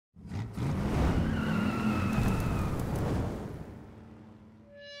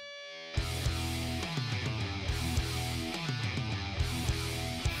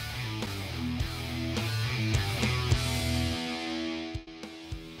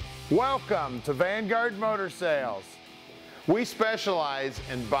Welcome to Vanguard Motor Sales. We specialize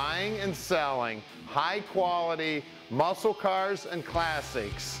in buying and selling high quality muscle cars and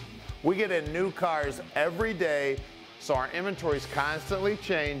classics. We get in new cars every day, so our inventory is constantly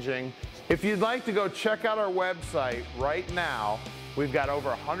changing. If you'd like to go check out our website right now, we've got over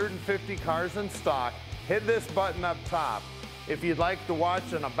 150 cars in stock. Hit this button up top. If you'd like to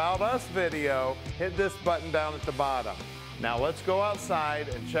watch an About Us video, hit this button down at the bottom. Now let's go outside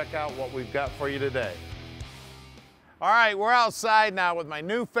and check out what we've got for you today. All right, we're outside now with my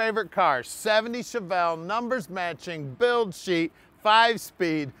new favorite car, 70 Chevelle, numbers matching, build sheet,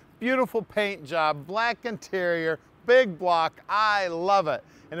 5-speed, beautiful paint job, black interior, big block. I love it.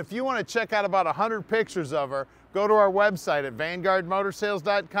 And if you want to check out about 100 pictures of her, go to our website at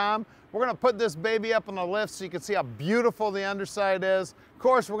vanguardmotorsales.com. We're going to put this baby up on the lift so you can see how beautiful the underside is. Of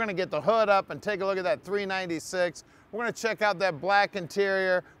course, we're going to get the hood up and take a look at that 396. We're going to check out that black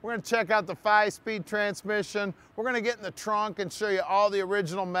interior. We're going to check out the 5-speed transmission. We're going to get in the trunk and show you all the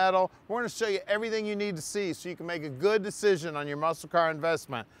original metal. We're going to show you everything you need to see so you can make a good decision on your muscle car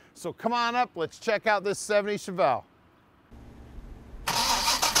investment. So come on up, let's check out this 70 Chevelle.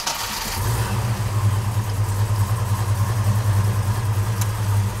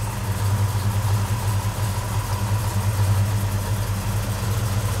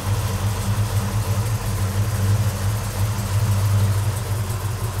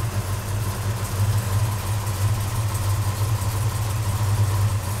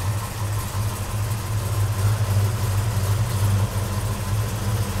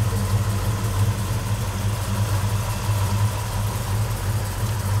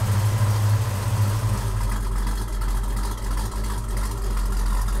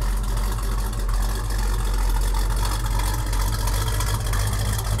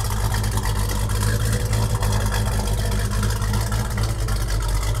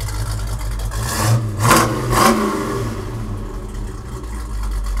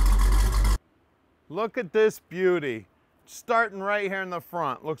 Look at this beauty. Starting right here in the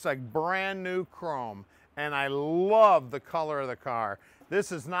front. Looks like brand new chrome. And I love the color of the car.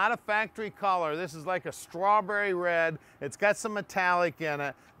 This is not a factory color. This is like a strawberry red. It's got some metallic in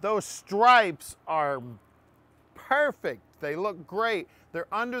it. Those stripes are perfect. They look great. They're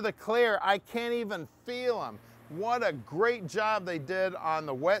under the clear. I can't even feel them. What a great job they did on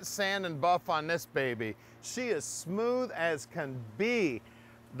the wet sand and buff on this baby. She is smooth as can be.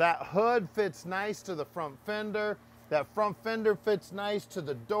 That hood fits nice to the front fender. That front fender fits nice to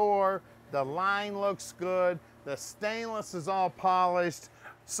the door. The line looks good. The stainless is all polished.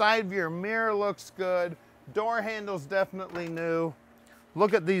 Side view mirror looks good. Door handle's definitely new.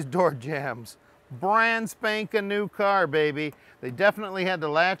 Look at these door jambs. Brand spanking new car, baby. They definitely had the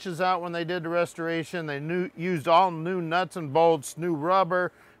latches out when they did the restoration. They used all new nuts and bolts, new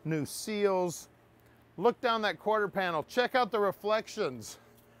rubber, new seals. Look down that quarter panel. Check out the reflections.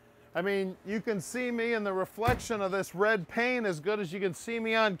 I mean, you can see me in the reflection of this red paint as good as you can see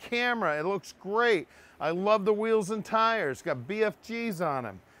me on camera. It looks great. I love the wheels and tires. Got BFGs on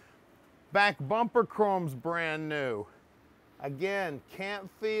them. Back bumper chrome's brand new. Again, can't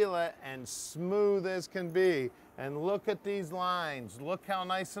feel it and smooth as can be. And look at these lines. Look how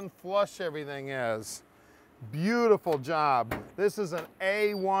nice and flush everything is. Beautiful job. This is an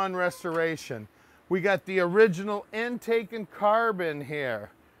A1 restoration. We got the original intake and carb in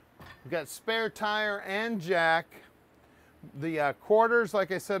here. We've got spare tire and jack. The quarters,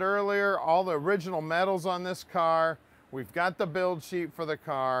 like I said earlier, all the original metals on this car. We've got the build sheet for the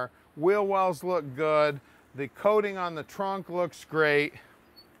car. Wheel wells look good. The coating on the trunk looks great.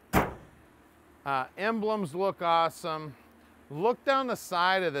 Emblems look awesome. Look down the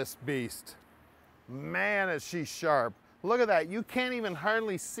side of this beast. Man, is she sharp. Look at that. You can't even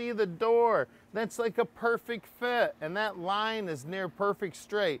hardly see the door. That's like a perfect fit. And that line is near perfect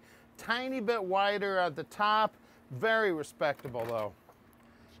straight. Tiny bit wider at the top. Very respectable though.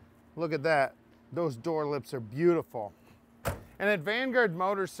 Look at that. Those door lips are beautiful. And at Vanguard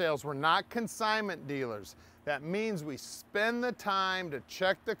Motor Sales, we're not consignment dealers. That means we spend the time to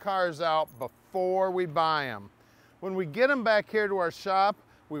check the cars out before we buy them. When we get them back here to our shop,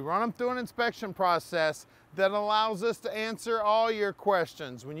 we run them through an inspection process that allows us to answer all your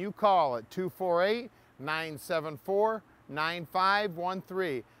questions when you call at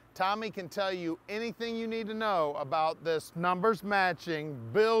 248-974-9513. Tommy can tell you anything you need to know about this numbers matching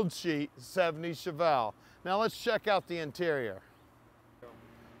build sheet 70 Chevelle. Now let's check out the interior.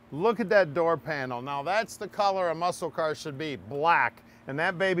 Look at that door panel. Now that's the color a muscle car should be, black. And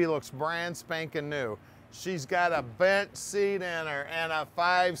that baby looks brand spanking new. She's got a bent seat in her and a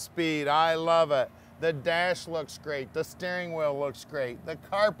 5-speed. I love it. The dash looks great. The steering wheel looks great. The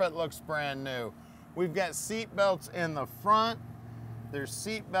carpet looks brand new. We've got seat belts in the front. There's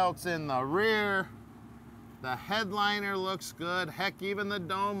seat belts in the rear. The headliner looks good. Heck, even the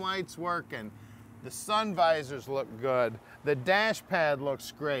dome light's working. The sun visors look good. The dash pad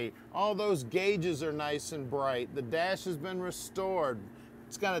looks great. All those gauges are nice and bright. The dash has been restored.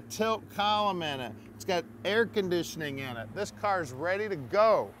 It's got a tilt column in it. It's got air conditioning in it. This car's ready to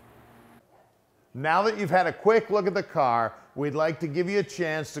go. Now that you've had a quick look at the car, we'd like to give you a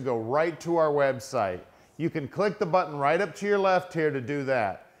chance to go right to our website. You can click the button right up to your left here to do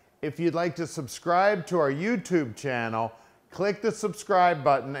that. If you'd like to subscribe to our YouTube channel, click the subscribe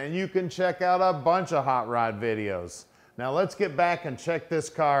button and you can check out a bunch of hot rod videos. Now let's get back and check this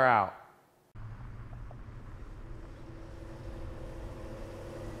car out.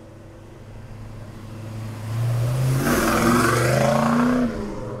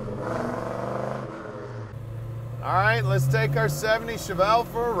 All right, let's take our 70 Chevelle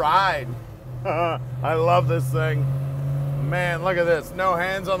for a ride. I love this thing. Man, look at this. No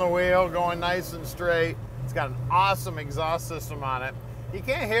hands on the wheel, going nice and straight. It's got an awesome exhaust system on it. You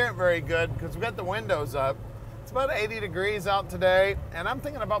can't hear it very good because we've got the windows up. It's about 80 degrees out today, and I'm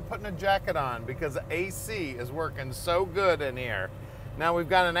thinking about putting a jacket on because the AC is working so good in here. Now we've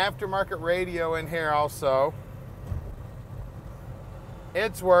got an aftermarket radio in here also.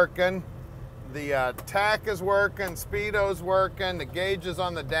 It's working. The tack is working, speedo's working, the gauges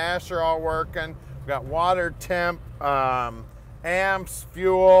on the dash are all working. We've got water, temp, amps,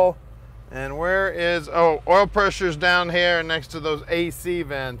 fuel, and where is, oh, oil pressure's down here next to those AC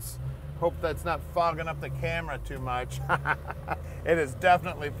vents. Hope that's not fogging up the camera too much. It is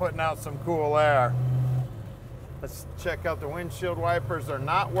definitely putting out some cool air. Let's check out the windshield wipers. They're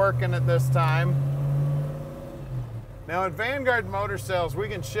not working at this time. Now at Vanguard Motor Sales, we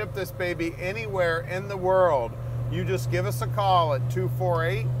can ship this baby anywhere in the world. You just give us a call at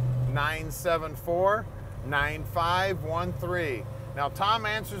 248-974-9513. Now Tom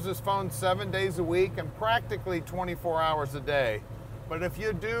answers his phone 7 days a week and practically 24 hours a day. But if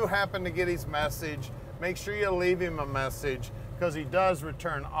you do happen to get his message, make sure you leave him a message because he does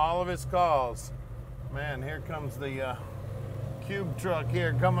return all of his calls. Man, here comes the Coupe truck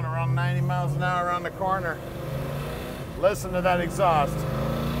here coming around 90 miles an hour around the corner. Listen to that exhaust.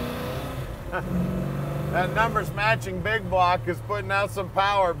 That numbers matching big block is putting out some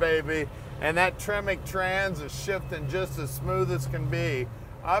power, baby. And that Tremec trans is shifting just as smooth as can be.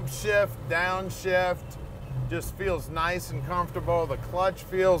 Upshift, downshift, just feels nice and comfortable. The clutch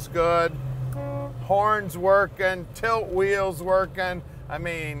feels good. Horns working, tilt wheels working. I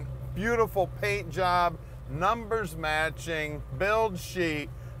mean, beautiful paint job, numbers matching, build sheet.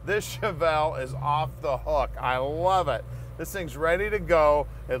 This Chevelle is off the hook. I love it. This thing's ready to go.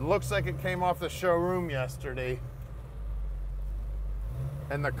 It looks like it came off the showroom yesterday.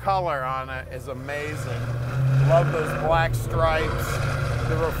 And the color on it is amazing. Love those black stripes.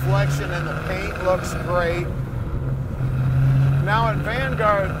 The reflection in the paint looks great. Now at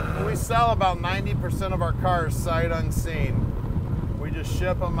Vanguard, we sell about 90% of our cars sight unseen. We just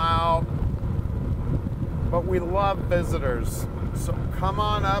ship them out. But we love visitors. So come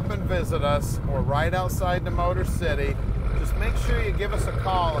on up and visit us. We're right outside the Motor City. Just make sure you give us a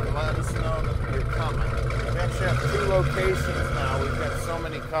call and let us know that you're coming. We actually have 2 locations now. We've got so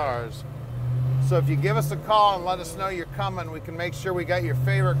many cars. So if you give us a call and let us know you're coming, we can make sure we got your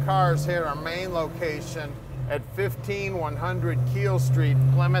favorite cars here at our main location at 15100 Keel Street,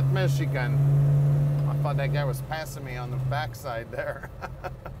 Plymouth, Michigan. I thought that guy was passing me on the backside there.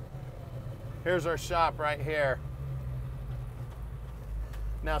 Here's our shop right here.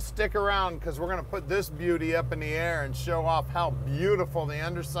 Now stick around because we're going to put this beauty up in the air and show off how beautiful the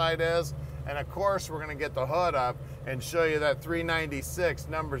underside is. And of course, we're going to get the hood up and show you that 396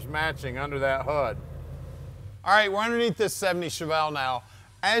 numbers matching under that hood. All right, we're underneath this 70 Chevelle now.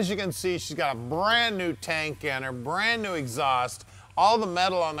 As you can see, she's got a brand new tank in her, brand new exhaust. All the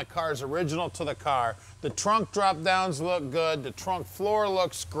metal on the car is original to the car. The trunk drop downs look good. The trunk floor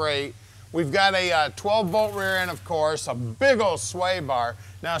looks great. We've got a 12-volt rear end, of course, a big old sway bar.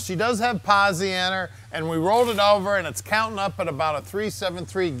 Now, she does have posi in her, and we rolled it over, and it's counting up at about a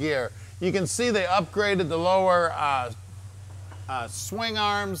 373 gear. You can see they upgraded the lower swing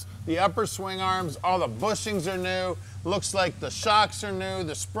arms, the upper swing arms. All the bushings are new. Looks like the shocks are new,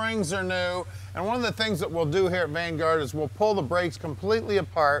 the springs are new. And one of the things that we'll do here at Vanguard is we'll pull the brakes completely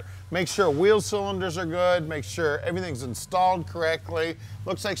apart, make sure wheel cylinders are good, make sure everything's installed correctly.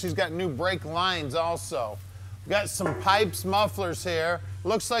 Looks like she's got new brake lines also. We've got some pipes, mufflers here.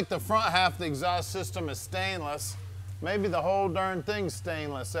 Looks like the front half of the exhaust system is stainless. maybe the whole darn thing's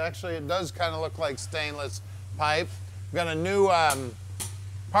stainless. Actually, it does kind of look like stainless pipe. Got a new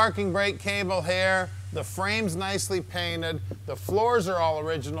parking brake cable here. The frame's nicely painted. The floors are all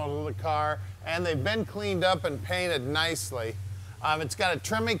original to the car, and they've been cleaned up and painted nicely. It's got a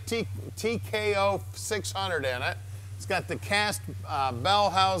Tremec TKO600 in it. It's got the cast bell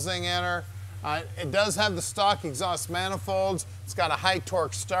housing in her. It does have the stock exhaust manifolds. It's got a high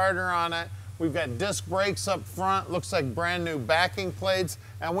torque starter on it. We've got disc brakes up front. Looks like brand new backing plates.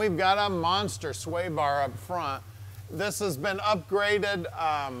 And we've got a monster sway bar up front. This has been upgraded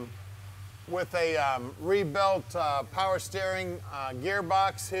with a rebuilt power steering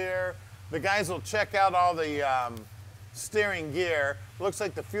gearbox here. The guys will check out all the steering gear. Looks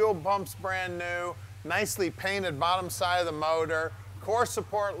like the fuel pump's brand new. Nicely painted bottom side of the motor. Core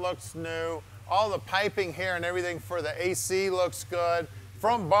support looks new. All the piping here and everything for the AC looks good.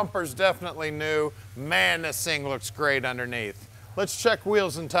 Front bumper's definitely new. Man, this thing looks great underneath. Let's check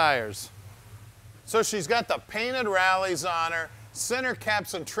wheels and tires. So she's got the painted rallies on her. Center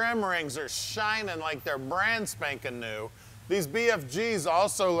caps and trim rings are shining like they're brand spanking new. These BFGs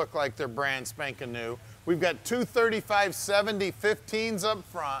also look like they're brand spanking new. We've got two 3570 15s up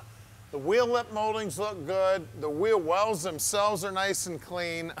front. The wheel lip moldings look good. The wheel wells themselves are nice and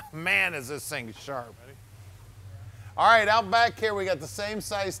clean. Man, is this thing sharp. All right, out back here we got the same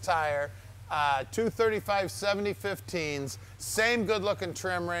size tire, two 3570 15s, same good looking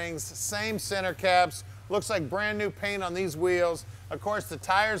trim rings, same center caps. Looks like brand new paint on these wheels. Of course, the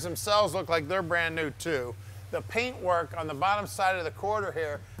tires themselves look like they're brand new too. The paint work on the bottom side of the quarter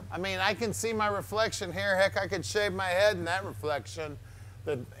here, I mean, I can see my reflection here. Heck, I could shave my head in that reflection.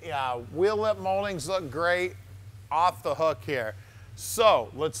 The wheel lip moldings look great off the hook here.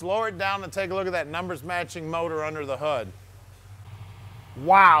 So let's lower it down and take a look at that numbers matching motor under the hood.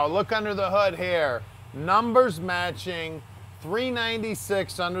 Wow, look under the hood here. Numbers matching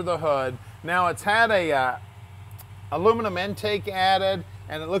 396 under the hood. Now it's had a aluminum intake added,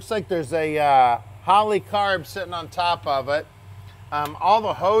 and it looks like there's a Holley carb sitting on top of it. All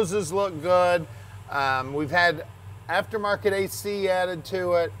the hoses look good. We've had aftermarket AC added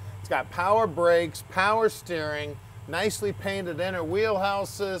to it. It's got power brakes, power steering, nicely painted inner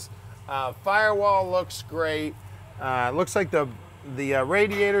wheelhouses. Firewall looks great. Looks like the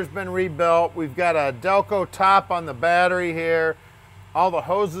radiator's been rebuilt. We've got a Delco top on the battery here. All the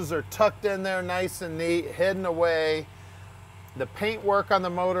hoses are tucked in there nice and neat, hidden away. The paint work on the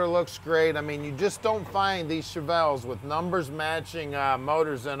motor looks great. I mean, you just don't find these Chevelles with numbers matching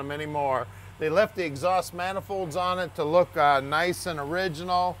motors in them anymore. They left the exhaust manifolds on it to look nice and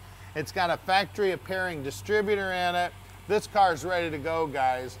original. It's got a factory appearing distributor in it. This car is ready to go,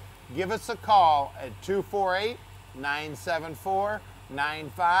 guys. Give us a call at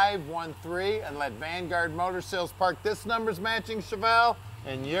 248-974-9513 and let Vanguard Motor Sales park this numbers matching Chevelle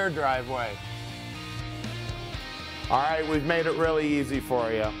in your driveway. All right, we've made it really easy for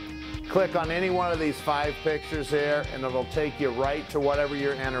you. Click on any one of these 5 pictures here and it'll take you right to whatever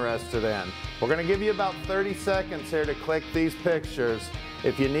you're interested in. We're gonna give you about 30 seconds here to click these pictures.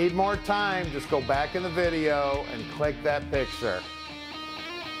 If you need more time, just go back in the video and click that picture.